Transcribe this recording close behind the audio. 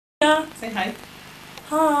Say hi.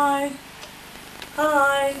 Hi.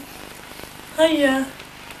 Hi. Hiya.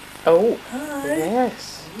 Oh. Hi.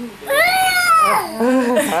 Yes.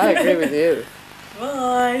 I agree with you.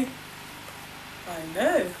 Bye. I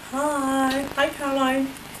know. Hi. Hi, Caroline.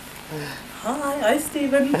 Hi. Hi,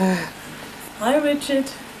 Stephen. Hi, Richard.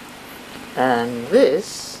 And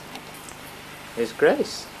this is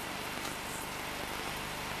Grace.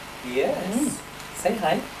 Yes. Say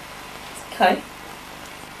hi. Say hi.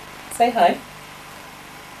 Say hi.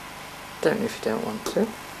 Don't know if you don't want to.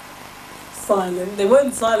 Silent. They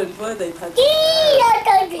weren't silent, were they, Patrick?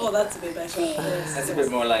 Oh, that's a bit better. Yes, That's a bit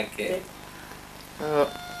more like it. Oh,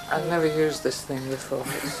 I've never used this thing before.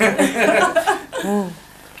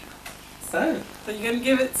 So you're going to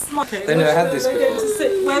give it smile. Okay, they never had this they're going before. to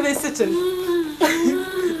sit. Where are they sitting?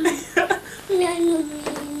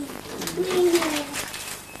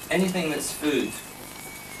 Anything that's food,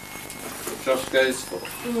 Josh goes for.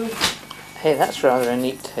 Hey, that's rather a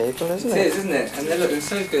neat table, isn't It it? is, isn't it? And they're looking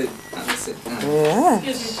so good at the sit down. Yeah.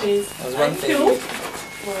 Excuse me, please. That was one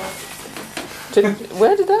thing.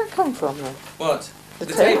 Where did that come from then? What? The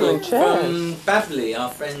table and chairs. From Bavley, our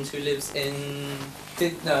friend who lives in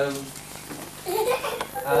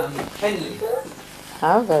Henley.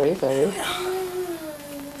 How very, very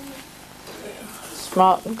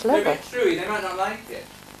smart and They're a clever. bit chewy, they might not like it.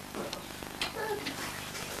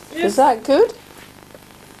 Is that good?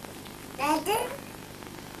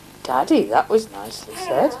 Daddy, that was nicely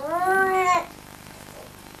said.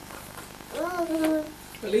 Well,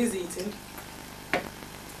 he's eating.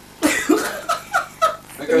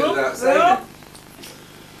 That goes without saying.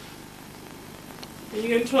 Are you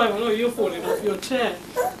going to try one? Oh, you're falling off your chair.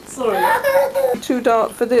 Sorry. Too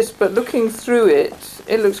dark for this, but looking through it,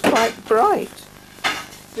 it looks quite bright.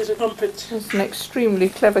 There's a crumpet. It's an extremely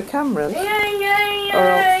clever camera. Or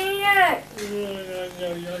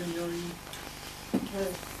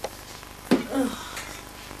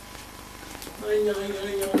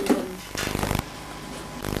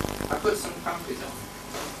I put some crumpet on.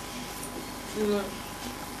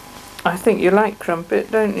 I think you like crumpet,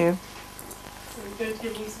 don't you? Are you going to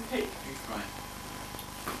give me some cake? You try.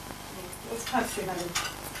 What's Patsy having?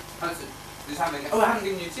 Oh, I haven't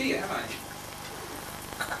given you tea yet, have I?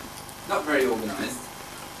 Not very organised.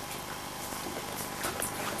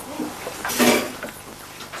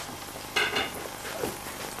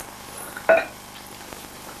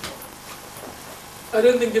 I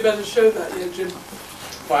don't think you better show that yet, Jim.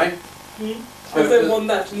 Why? I don't want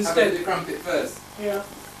that Have instead. the crumpet first. Yeah.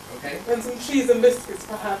 Okay. And some cheese and biscuits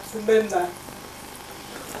perhaps, and then that.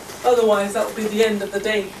 Otherwise, that will be the end of the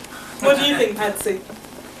day. What do you think, Patsy?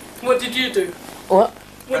 What did you do? What?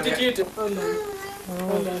 What did you do? Oh no.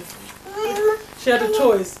 Oh no. She had a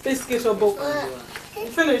choice, biscuit or book. You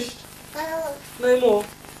finished? No more.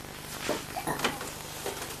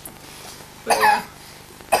 But yeah.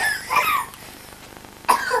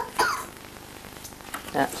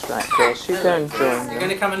 That's right, Grace. You go and join You're going them.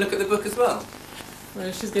 to come and look at the book as well?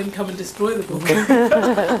 Well, she's going to come and destroy the book.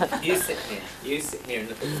 You sit here. You sit here and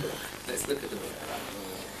look at the book. Let's look at the book.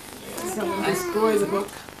 Come and destroy the book.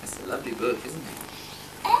 It's a lovely book, isn't it?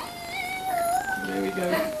 There we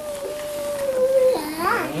go.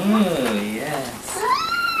 Oh, yes.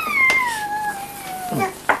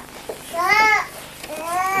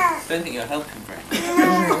 I don't think you're helping very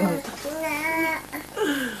much.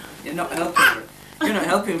 You're not helping. You're not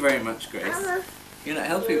helping very much, Grace. You're not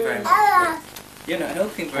helping very much. Grace. You're not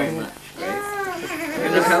helping very much, Grace.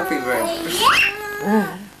 You're not helping very much.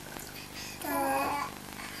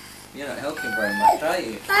 You're not helping very much, are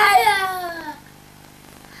you?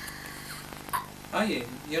 Are you?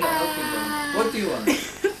 You're not helping very much. What do you want?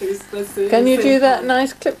 Can you do that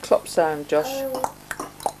nice clip-clop sound, Josh?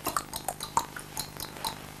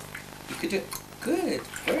 You could do it. Good.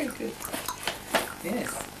 Very good. Yes.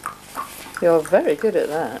 You're very good at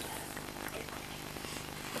that.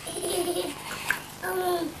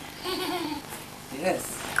 Yes.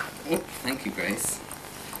 Oh, thank you, Grace.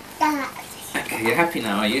 Okay, you're happy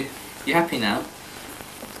now, are you? You happy now?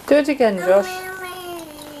 Do it again, Josh.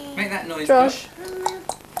 Make that noise, Josh.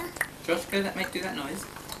 Josh, do that noise.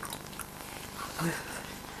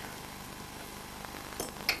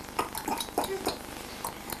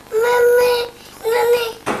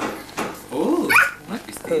 Oh, might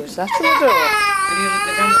be Steve. Who's that at the door?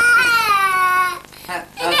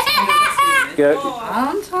 Go.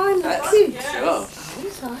 Aren't I lucky? Josh.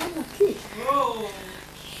 Aren't I lucky? Whoa.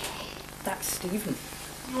 That's Stephen.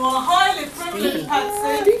 You are highly privileged,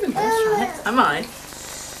 Patsy. Stephen, that's right. Am I?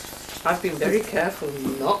 I've been very careful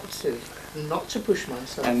not to push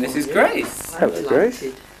myself. And this on is you. Grace. I'm Hello, Grace.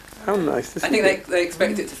 delighted. How nice. I think they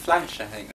expect it to flash, I think.